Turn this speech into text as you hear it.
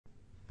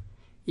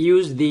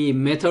Use the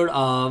method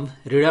of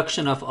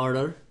reduction of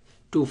order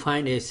to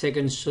find a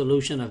second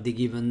solution of the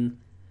given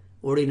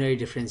ordinary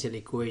differential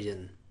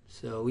equation.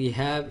 So we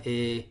have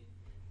a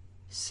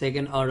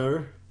second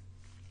order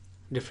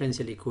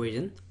differential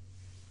equation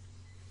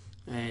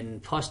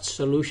and first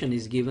solution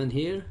is given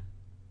here,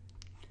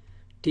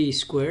 t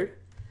squared.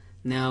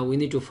 Now we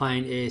need to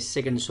find a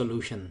second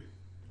solution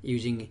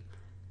using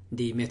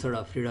the method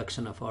of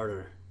reduction of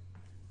order.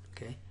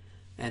 Okay,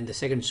 and the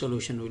second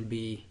solution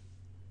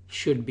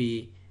should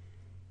be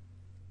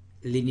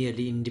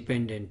linearly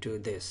independent to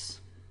this,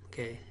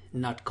 okay,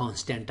 not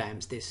constant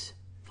times this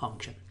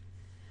function.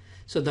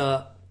 So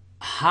the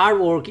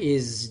hard work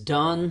is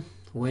done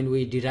when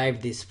we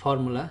derive this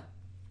formula.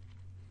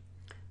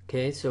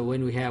 Okay, so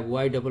when we have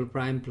y double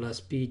prime plus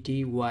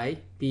pt y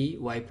p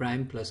y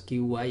prime plus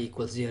qy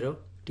equals 0,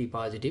 t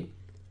positive,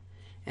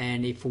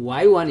 and if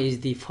y1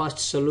 is the first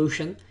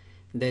solution,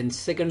 then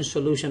second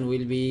solution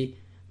will be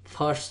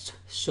first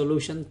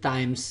solution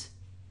times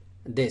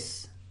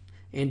this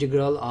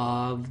integral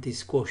of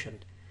this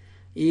quotient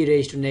e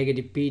raised to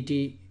negative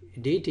pt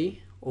dt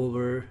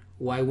over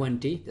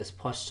y1t, this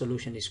first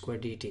solution is square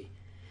dt,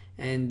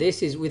 and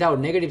this is without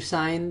negative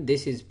sign.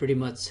 This is pretty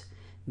much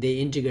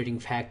the integrating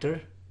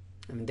factor.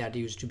 I mean, that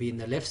used to be in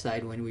the left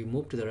side. When we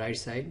move to the right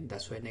side,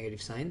 that's why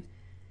negative sign.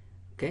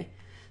 Okay,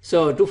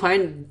 so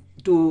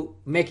to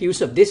make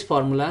use of this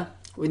formula,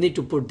 we need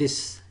to put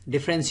this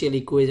differential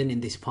equation in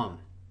this form.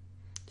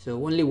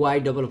 So only y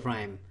double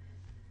prime,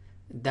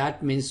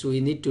 that means we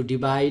need to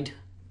divide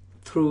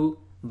through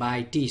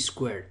by t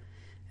squared,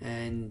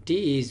 and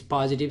t is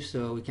positive,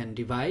 so we can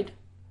divide.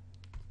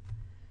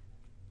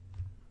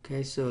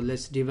 Okay, so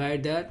let's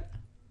divide that.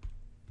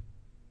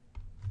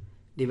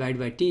 Divide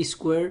by t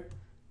squared.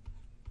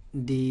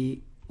 The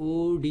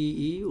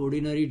ODE,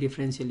 ordinary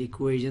differential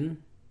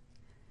equation,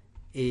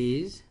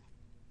 is,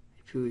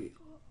 if you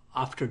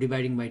after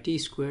dividing by t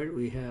squared,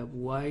 we have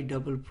y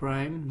double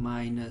prime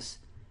minus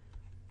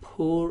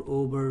 4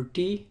 over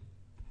t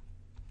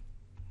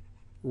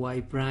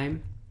y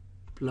prime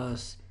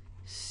plus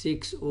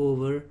 6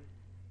 over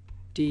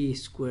t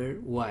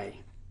squared y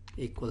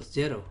equals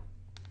 0,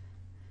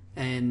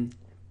 and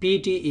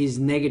pt is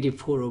negative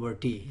 4 over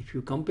t. If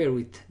you compare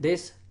with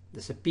this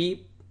a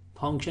p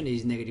function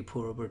is negative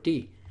 4 over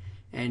t,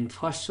 and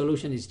first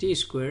solution is t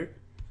squared.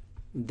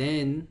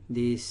 Then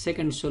the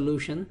second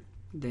solution,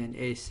 then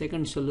a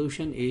second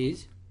solution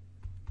is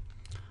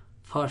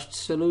first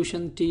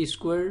solution t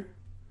squared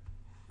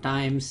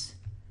times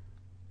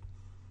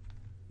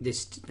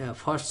this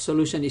first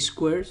solution is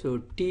squared,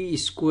 so t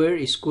square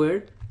is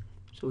squared,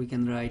 so we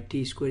can write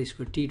t square is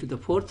equal to t to the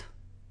fourth.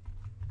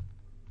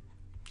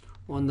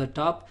 On the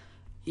top,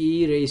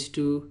 e raised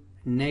to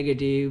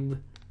negative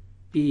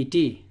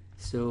pt,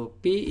 so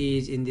p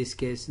is in this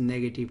case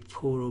negative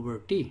 4 over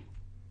t,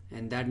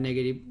 and that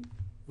negative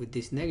with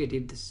this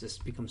negative, this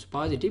just becomes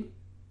positive.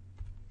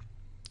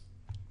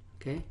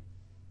 Okay,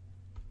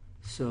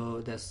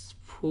 so that's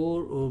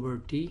 4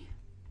 over t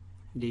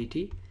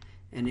dt,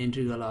 and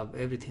integral of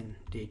everything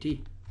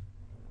dt,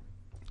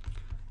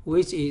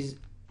 which is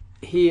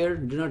here.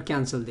 Do not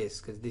cancel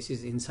this because this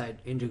is inside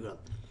integral.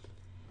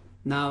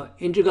 Now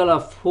integral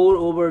of 4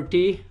 over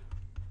t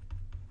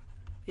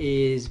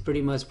is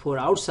pretty much 4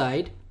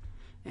 outside,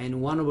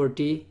 and 1 over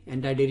t,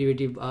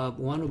 antiderivative of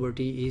 1 over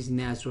t is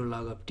natural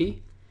log of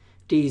t.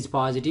 T is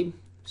positive,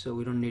 so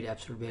we don't need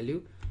absolute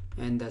value,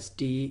 and thus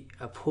t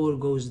 4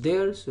 goes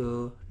there,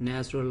 so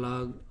natural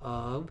log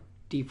of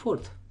t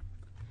fourth.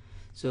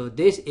 So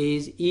this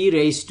is e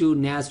raised to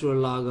natural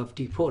log of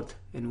t fourth,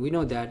 and we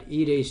know that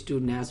e raised to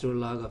natural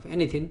log of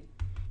anything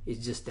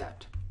is just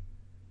that.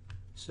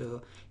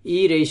 So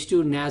e raised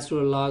to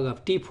natural log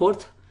of t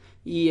fourth,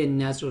 e and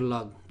natural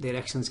log, their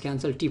actions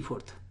cancel, t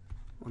fourth.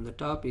 On the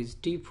top is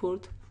t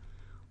fourth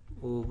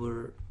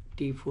over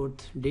t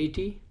fourth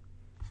dt,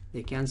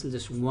 they cancel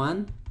just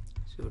 1,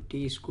 so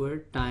t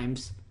squared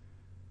times,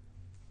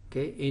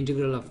 okay,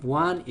 integral of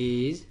 1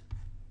 is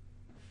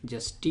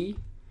just t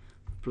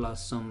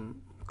plus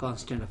some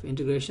constant of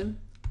integration.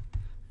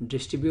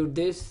 Distribute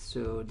this,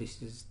 so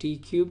this is t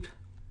cubed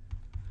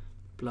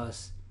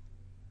plus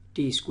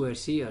t squared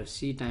c, or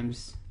c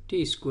times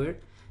t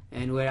squared,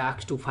 and we're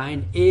asked to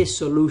find a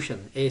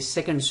solution, a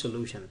second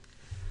solution.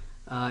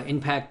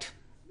 In fact,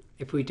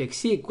 if we take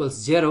c equals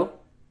 0,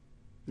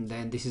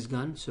 then this is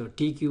gone, so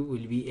t cube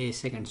will be a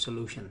second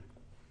solution.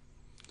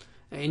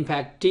 In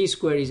fact, t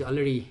squared is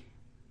already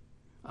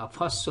a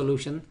first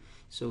solution,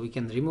 so we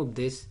can remove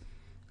this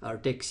or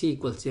take c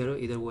equals 0.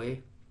 Either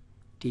way,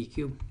 t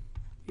cube,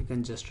 you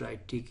can just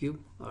write t cube,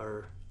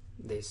 or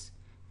this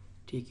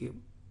t cube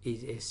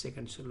is a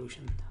second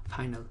solution.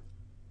 Final.